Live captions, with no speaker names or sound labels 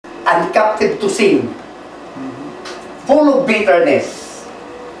and captive to sin, full of bitterness.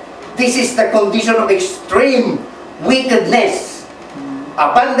 This is the condition of extreme wickedness,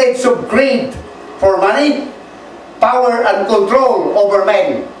 abundance of greed for money, power and control over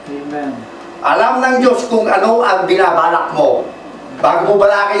men. Amen. Alam ng Diyos kung ano ang binabalak mo. Bago mo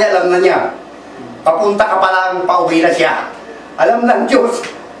balakin niya, alam na niya. Papunta ka pa lang, pauwi na siya. Alam ng Diyos,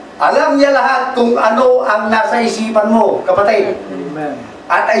 alam niya lahat kung ano ang nasa isipan mo, kapatid. Amen.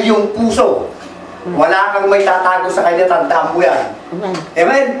 At ay yung puso. Wala kang may tatago sa kanya, tandaan mo yan.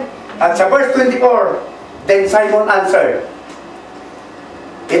 Amen? At sa verse 24, then Simon answered.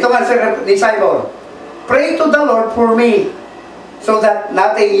 Itong answer ni Simon, pray to the Lord for me, so that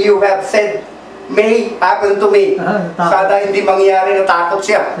nothing you have said may happen to me. Sana hindi mangyari na takot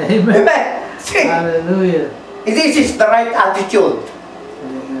siya. Amen. Amen? See, Hallelujah. this is the right attitude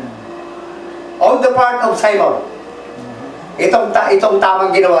Amen. on the part of Simon. Itong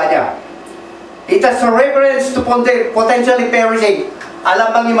tamang ginawa niya. It has a reference to potentially perishing.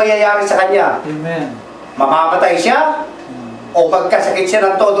 Alam bang yung mangyayari sa kanya? Amen. Mamamatay siya? O magkasakit siya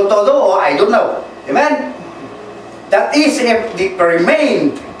ng todo-todo? O I don't know. Amen? That is, if they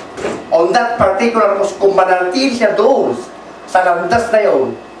remained on that particular course, kung manantil siya doon sa landas na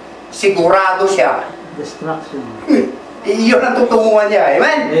yun, sigurado siya. Destruction. Iyon ang tutunguhan niya.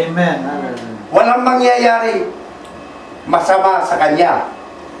 Amen? Amen. Hallelujah. Walang mangyayari masama sa kanya.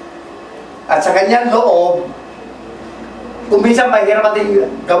 At sa kanyang loob, kung minsan mahirap natin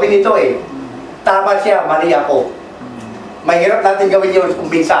gawin ito eh. Tama siya, mali ako. Mahirap natin gawin yun kung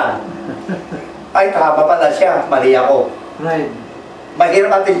minsan. Ay, tama pala siya, mali ako. Right.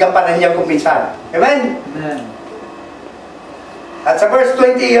 Mahirap natin gampanan niya kung minsan. Amen? Amen. At sa verse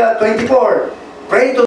 24, pray to